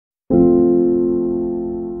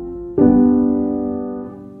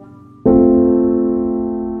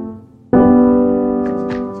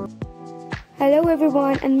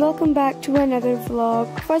everyone, and welcome back to another vlog.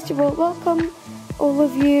 First of all, welcome all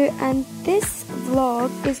of you, and this vlog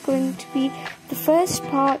is going to be the first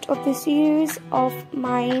part of the series of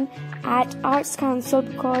mine at Arts Council,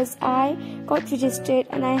 because I got registered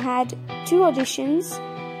and I had 2 auditions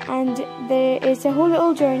and there is a whole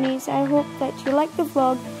little journey. So I hope that you like the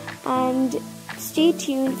vlog and stay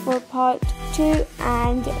tuned for part 2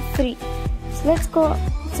 and 3. So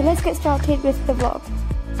let's get started with the vlog.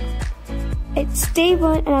 It's day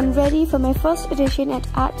 1 and I'm ready for my first audition at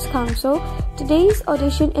Arts Council. Today's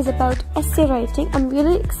audition is about essay writing. I'm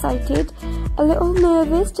really excited, a little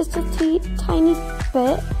nervous, just a tiny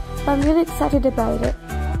bit, but I'm really excited about it.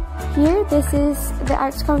 Here, this is the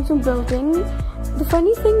Arts Council building. The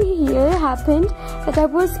funny thing here happened that I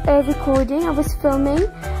was recording, I was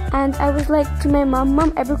filming, and I was like to my mom,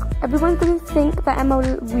 everyone could think that I'm a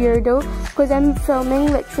weirdo because I'm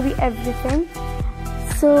filming literally everything.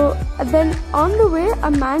 So then on the way,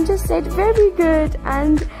 a man just said, "Very good,"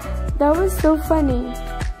 and that was so funny.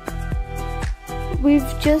 We've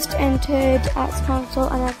just entered Arts Council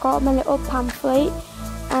and I got my little pamphlet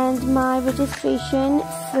and my registration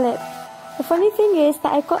slip. The funny thing is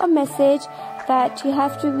that I got a message that you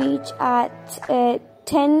have to reach at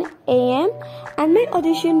 10 AM and my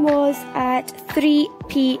audition was at 3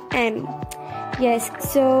 PM. Yes,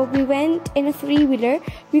 so we went in a 3-wheeler.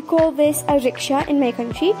 We call this a rickshaw in my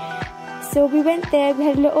country. So we went there, we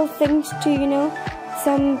had little things to,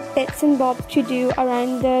 some bits and bobs to do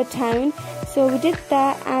around the town. So we did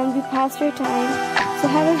that and we passed our time. So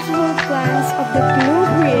have a little glance of the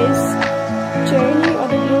glorious journey or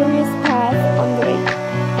the glorious path on the way.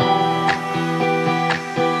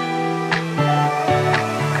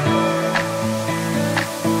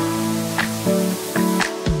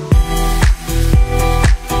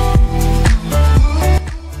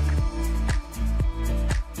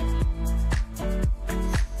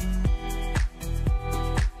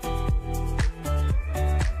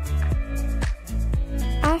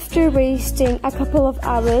 After wasting a couple of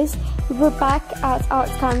hours, we were back at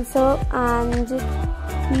Arts Council and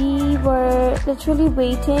we were literally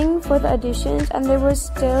waiting for the auditions, and there was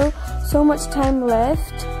still so much time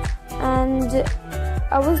left, and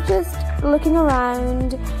I was just looking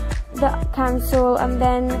around the council, and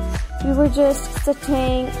then we were just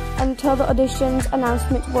sitting until the auditions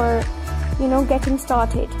announcement were, getting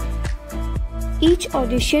started. Each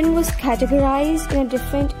audition was categorized in a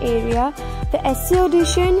different area. The essay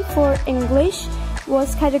audition for English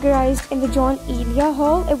was categorized in the John Elia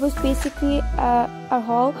Hall. It was basically a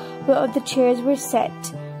hall where the chairs were set.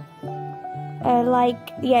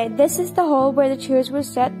 This is the hall where the chairs were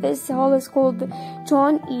set. This hall is called the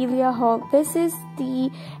John Elia Hall. This is the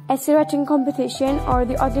essay writing competition or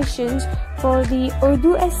the auditions for the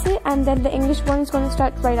Urdu essay, and then the English one is going to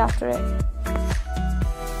start right after it.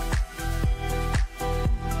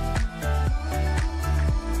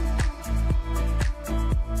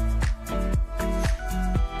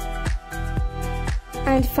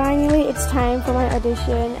 And finally, it's time for my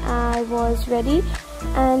audition. I was ready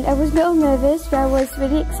and I was a little nervous, but I was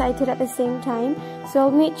really excited at the same time. So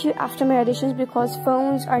I'll meet you after my auditions because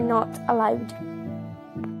phones are not allowed.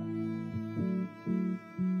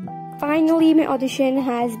 Finally, my audition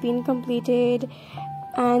has been completed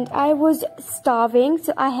and I was starving,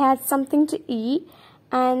 so I had something to eat.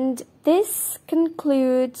 And this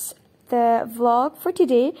concludes the vlog for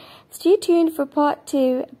today. Stay tuned for part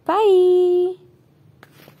 2. Bye!